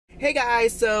Hey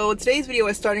guys, so today's video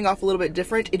is starting off a little bit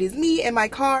different. It is me in my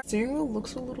car. Steering wheel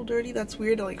looks a little dirty. That's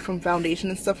weird, like from foundation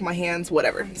and stuff on my hands,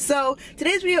 whatever. So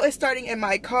today's video is starting in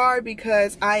my car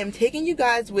because I am taking you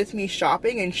guys with me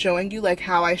shopping and showing you like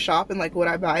how I shop and like what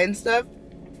I buy and stuff.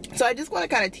 So I just want to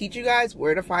kind of teach you guys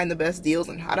where to find the best deals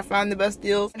and how to find the best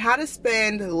deals and how to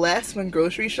spend less when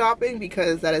grocery shopping,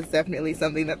 because that is definitely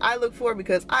something that I look for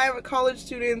because I am a college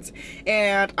student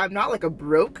and I'm not like a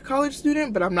broke college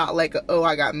student, but I'm not like a, oh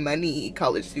I got money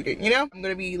college student, you know? I'm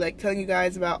gonna be like telling you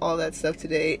guys about all that stuff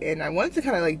today, and I wanted to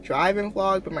kind of like drive and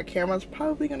vlog, but my camera's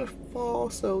probably gonna fall,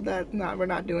 so we're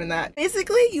not doing that.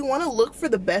 Basically, you want to look for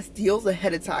the best deals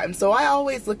ahead of time. So I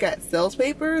always look at sales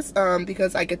papers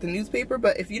because I get the newspaper,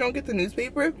 but if you don't get the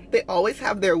newspaper, they always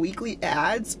have their weekly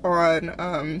ads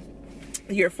on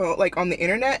your phone, like on the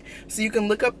internet, so you can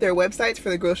look up their websites for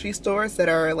the grocery stores that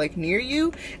are like near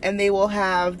you, and they will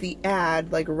have the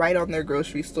ad like right on their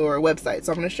grocery store website.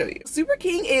 So I'm going to show you. Super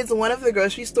King is one of the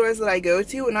grocery stores that I go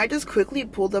to, and I just quickly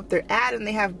pulled up their ad, and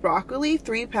they have broccoli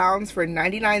 3 pounds for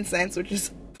 99 cents, which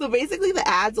is so basically the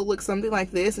ads will look something like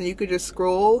this, and you could just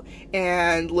scroll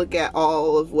and look at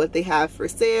all of what they have for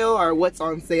sale or what's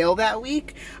on sale that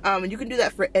week. And you can do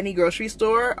that for any grocery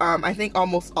store. I think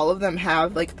almost all of them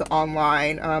have like the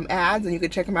online ads, and you can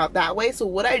check them out that way. So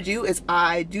what I do is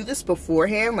I do this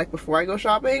beforehand, like before I go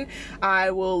shopping.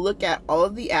 I will look at all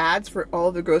of the ads for all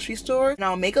of the grocery stores, and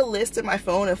I'll make a list in my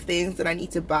phone of things that I need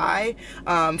to buy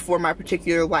for my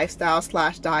particular lifestyle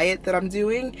 / diet that I'm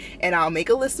doing, and I'll make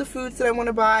a list of foods that I want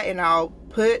to buy, and I'll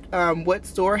put what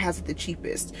store has it the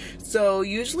cheapest. So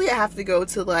usually I have to go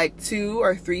to like 2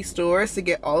 or 3 stores to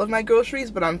get all of my groceries,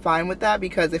 but I'm fine with that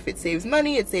because if it saves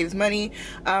money, it saves money.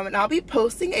 And I'll be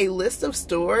posting a list of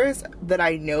stores that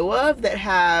I know of that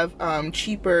have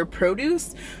cheaper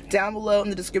produce down below in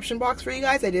the description box for you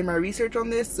guys. I did my research on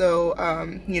this, so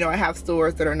you know, I have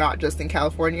stores that are not just in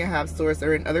California. I have stores that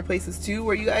are in other places too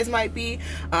where you guys might be.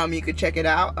 You could check it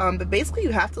out, but basically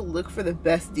you have to look for the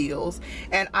best deals,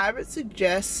 and I would suggest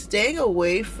staying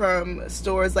away from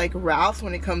stores like Ralph's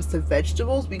when it comes to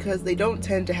vegetables, because they don't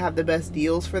tend to have the best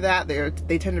deals for that.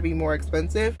 They tend to be more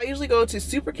expensive. I usually go to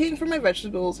Super King for my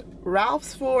vegetables,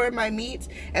 Ralph's for my meat,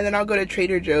 and then I'll go to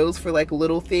Trader Joe's for like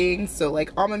little things, so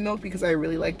like almond milk, because I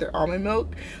really like their almond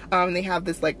milk. They have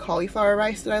this like cauliflower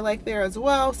rice that I like there as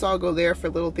well, so I'll go there for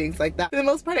little things like that. For the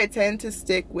most part, I tend to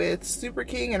stick with Super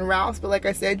King and Ralph's, but like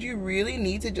I said, you really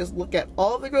need to just look at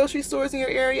all the grocery stores in your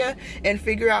area and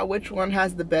figure out which one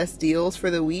has the best deals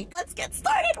for the week. Let's get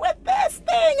started with this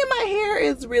thing. And my hair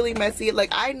is really messy. Like,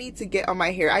 I need to get on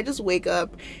my hair. I just wake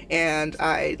up and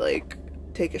I like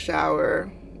take a shower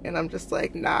and I'm just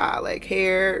like, nah, like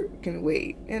hair can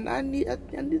wait, and I need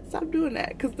to stop doing that,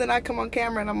 because then I come on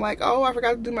camera and I'm like, oh, I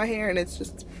forgot to do my hair, and it's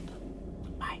just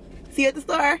bye. See you at the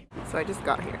store. So I just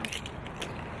got here,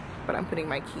 but I'm putting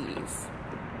my keys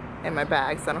in my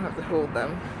bag so I don't have to hold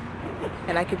them,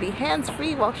 and I could be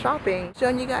hands-free while shopping,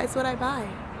 showing you guys what I buy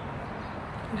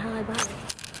and how I buy it.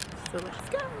 So let's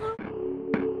go.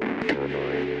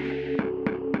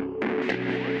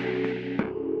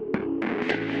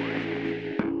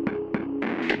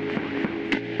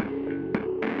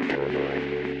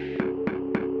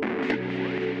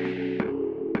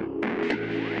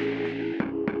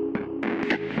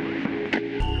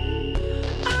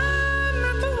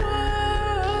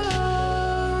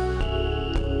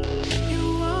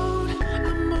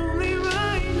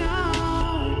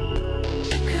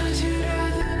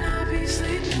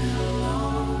 Sleeping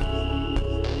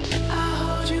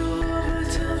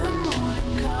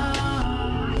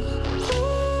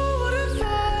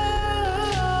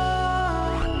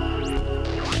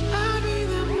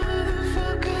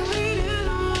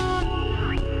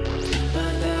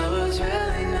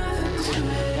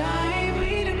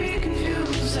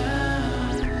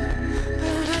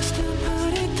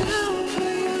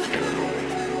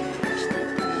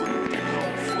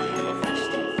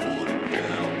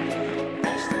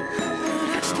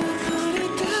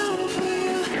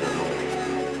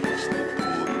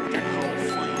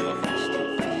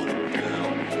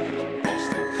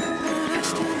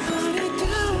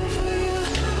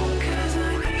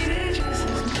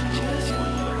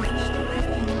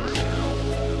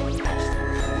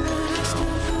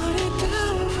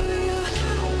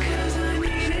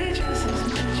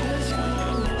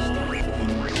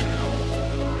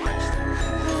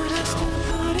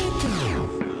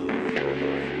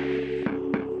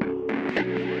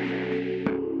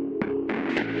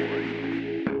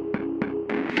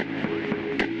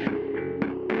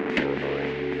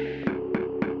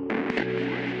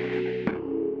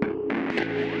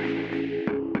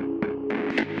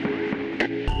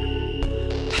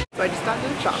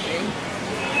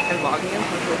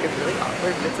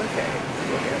It's okay.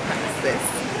 We'll get past this.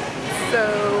 So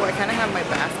I kind of have my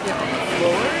basket on the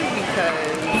floor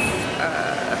because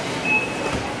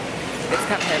it's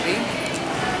kind of heavy.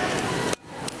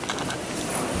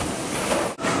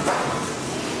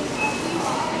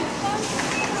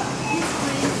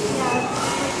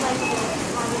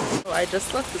 I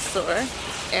just left the store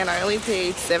and I only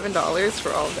paid $7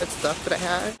 for all that stuff that I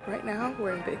had. Right now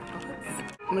we're in Big Lots.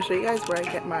 I'm gonna show you guys where I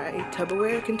get my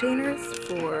Tupperware containers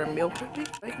for meal prepping.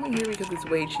 I come in here because it's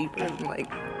way cheaper than like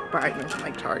buying them from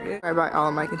like Target. I buy all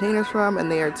of my containers from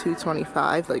and they are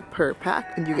 $2.25 like per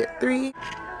pack and you get 3.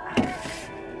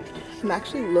 I'm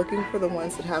actually looking for the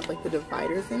ones that have like the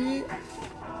dividers in it.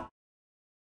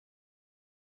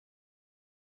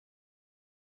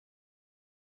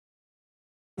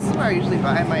 This is where I usually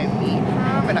buy my meat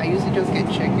from, and I usually just get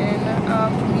chicken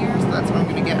from here, so that's what I'm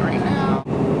gonna get right now.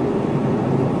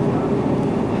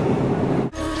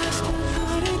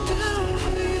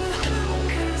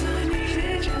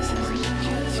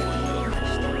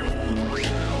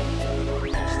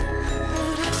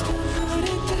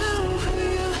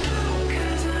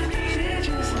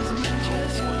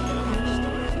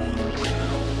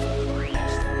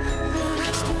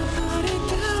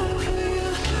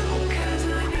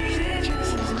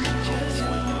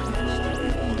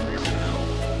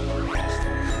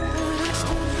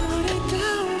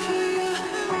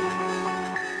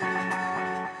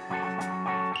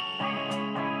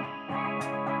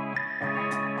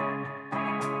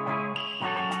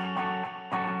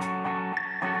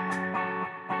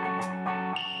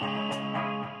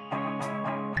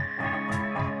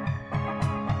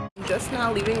 Just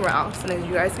now leaving Ralph's, and as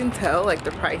you guys can tell, like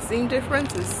the pricing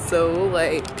difference is so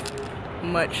like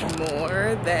much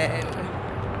more than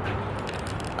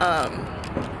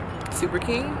Super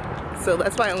King. So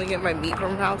that's why I only get my meat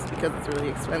from Ralph's, because it's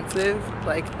really expensive,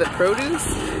 like the produce.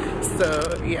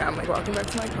 So yeah, I'm like walking back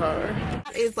to my car.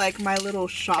 That is like my little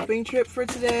shopping trip for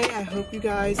today. I hope you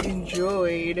guys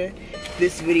enjoyed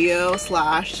this video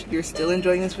slash you're still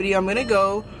enjoying this video. I'm gonna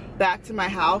go back to my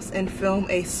house and film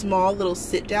a small little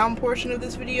sit down portion of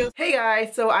this video. Hey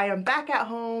guys, so I am back at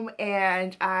home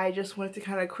and I just wanted to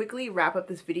kind of quickly wrap up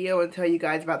this video and tell you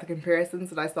guys about the comparisons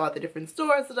that I saw at the different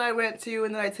stores that I went to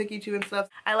and that I took you to and stuff.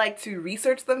 I like to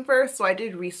research them first, so I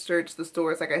did research the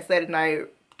stores like I said, and I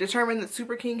determined that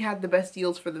Super King had the best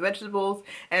deals for the vegetables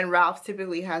and Ralph's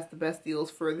typically has the best deals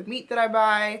for the meat that I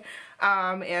buy.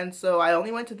 And so I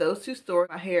only went to those 2 stores.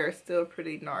 My hair is still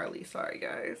pretty gnarly, sorry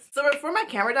guys. So before my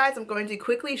camera dies, I'm going to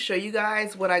quickly show you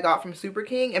guys what I got from Super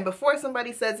King. And before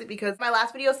somebody says it, because my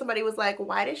last video somebody was like,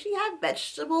 why does she have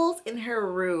vegetables in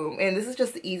her room? And this is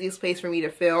just the easiest place for me to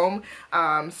film,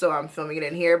 so I'm filming it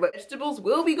in here, but vegetables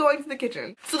will be going to the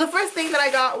kitchen. So the first thing that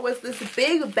I got was this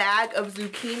big bag of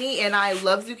zucchini, and I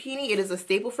love zucchini. It is a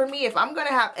staple for me. If I'm gonna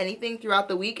have anything throughout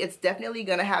the week, it's definitely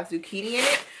gonna have zucchini in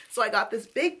it. So I got this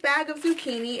big bag of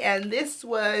zucchini, and this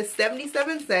was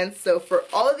 77 cents. So for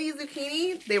all of these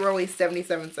zucchini, they were only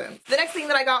 77 cents. The next thing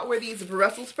that I got were these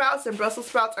Brussels sprouts, and Brussels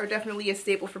sprouts are definitely a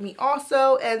staple for me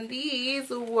also, and these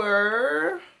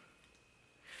were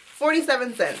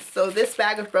 47 cents. So this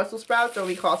bag of Brussels sprouts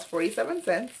only cost 47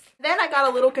 cents. Then I got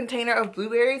a little container of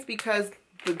blueberries because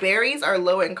the berries are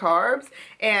low in carbs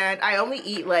and I only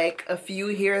eat like a few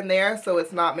here and there, so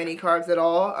it's not many carbs at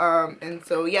all. And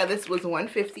so yeah, this was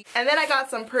 $1.50. And then I got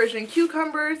some Persian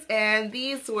cucumbers, and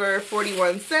these were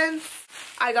 41 cents.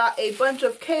 I got a bunch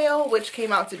of kale, which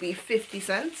came out to be 50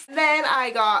 cents. Then I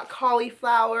got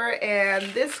cauliflower, and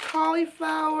this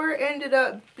cauliflower ended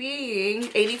up being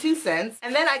 82 cents.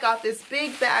 And then I got this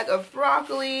big bag of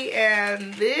broccoli,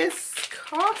 and this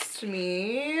cost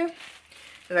me,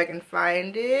 if I can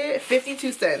find it,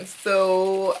 52 cents.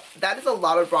 So that is a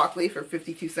lot of broccoli for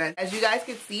 52 cents. As you guys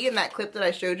can see in that clip that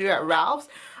I showed you at Ralph's,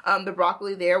 the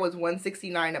broccoli there was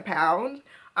 $1.69 a pound.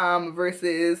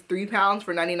 Versus 3 pounds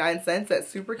for 99 cents at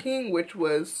Super King, which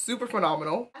was super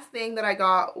phenomenal. Last thing that I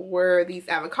got were these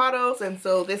avocados, and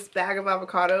so this bag of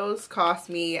avocados cost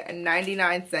me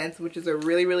 99 cents, which is a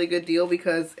really good deal,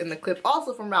 because in the clip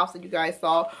also from Ralph's that you guys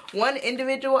saw, one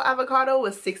individual avocado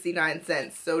was 69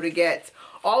 cents. So to get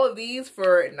all of these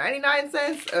for 99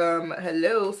 cents,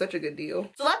 hello, such a good deal.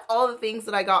 So that's all the things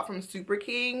that I got from Super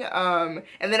King. And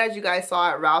then as you guys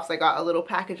saw at Ralph's, I got a little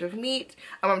package of meat.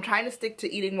 I'm trying to stick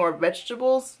to eating more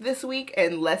vegetables this week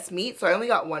and less meat, so I only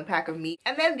got 1 pack of meat.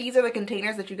 And then these are the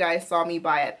containers that you guys saw me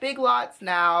buy at Big Lots.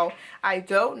 Now, I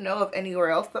don't know of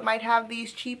anywhere else that might have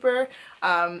these cheaper.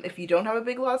 If you don't have a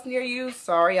Big Lots near you,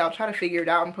 sorry, I'll try to figure it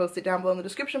out and post it down below in the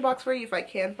description box for you if I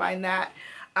can find that.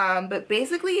 But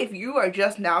basically, if you are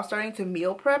just now starting to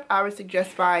meal prep, I would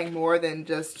suggest buying more than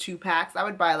just 2 packs. I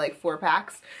would buy like 4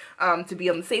 packs to be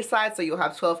on the safe side, so you'll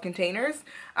have 12 containers.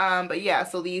 But yeah,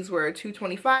 so these were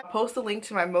 $2.25. I'll post a link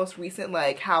to my most recent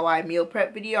like how I meal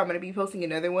prep video. I'm going to be posting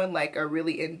another one, like a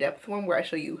really in-depth one where I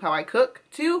show you how I cook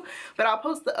too. But I'll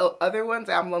post the other ones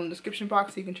down below in the description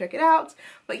box so you can check it out.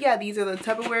 But yeah, these are the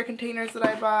Tupperware containers that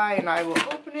I buy, and I will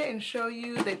open it and show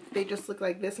you that they just look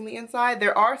like this on the inside.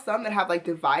 There are some that have like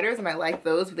dividers, and I like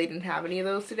those, but they didn't have any of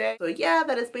those today. So yeah,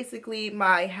 that is basically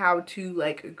my how to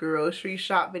like grocery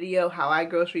shop video, how I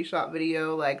grocery shop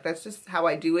video. Like that's just how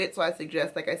I do it. So I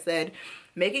suggest, like I said,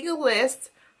 making a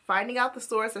list, finding out the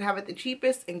stores that have it the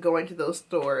cheapest, and going to those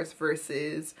stores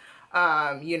versus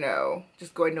you know,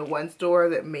 just going to one store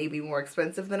that may be more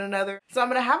expensive than another. So I'm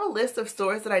gonna have a list of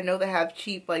stores that I know that have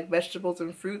cheap like vegetables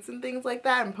and fruits and things like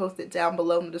that, and post it down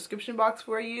below in the description box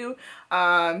for you.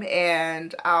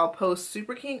 And I'll post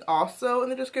Super King also in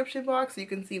the description box so you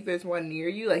can see if there's one near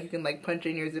you. Like you can like punch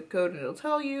in your zip code and it'll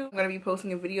tell you. I'm gonna be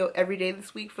posting a video every day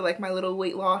this week for like my little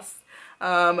weight loss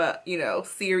you know,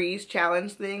 series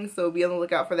challenge thing, so be on the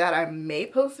lookout for that. I may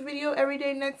post a video every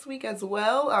day next week as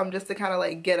well, just to kind of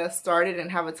like get us started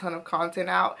and have a ton of content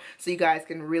out so you guys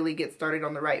can really get started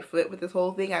on the right foot with this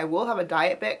whole thing. I will have a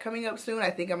diet bet coming up soon. I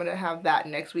think I'm gonna have that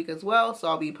next week as well, so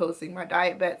I'll be posting my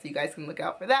diet bet so you guys can look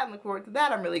out for that and look forward to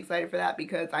that. I'm really excited for that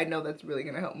because I know that's really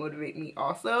gonna help motivate me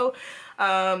also.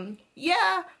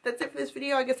 Yeah, that's it for this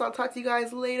video. I guess I'll talk to you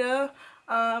guys later.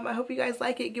 I hope you guys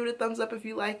like it. Give it a thumbs up if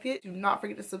you liked it. Do not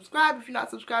forget to subscribe if you're not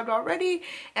subscribed already.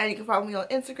 And you can follow me on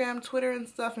Instagram, Twitter, and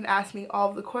stuff, and ask me all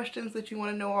of the questions that you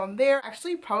want to know on there.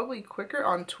 Actually, probably quicker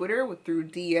on Twitter through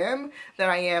DM than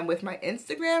I am with my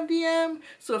Instagram DM.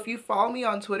 So if you follow me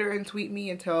on Twitter and tweet me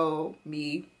and tell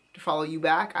me to follow you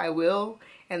back, I will.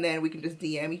 And then we can just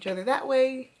DM each other that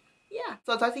way. Yeah.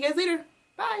 So I'll talk to you guys later.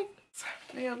 Bye.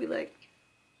 Maybe I'll be like,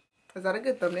 is that a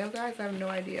good thumbnail, guys? I have no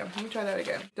idea. Let me try that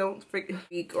again. Don't freaking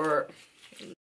speak or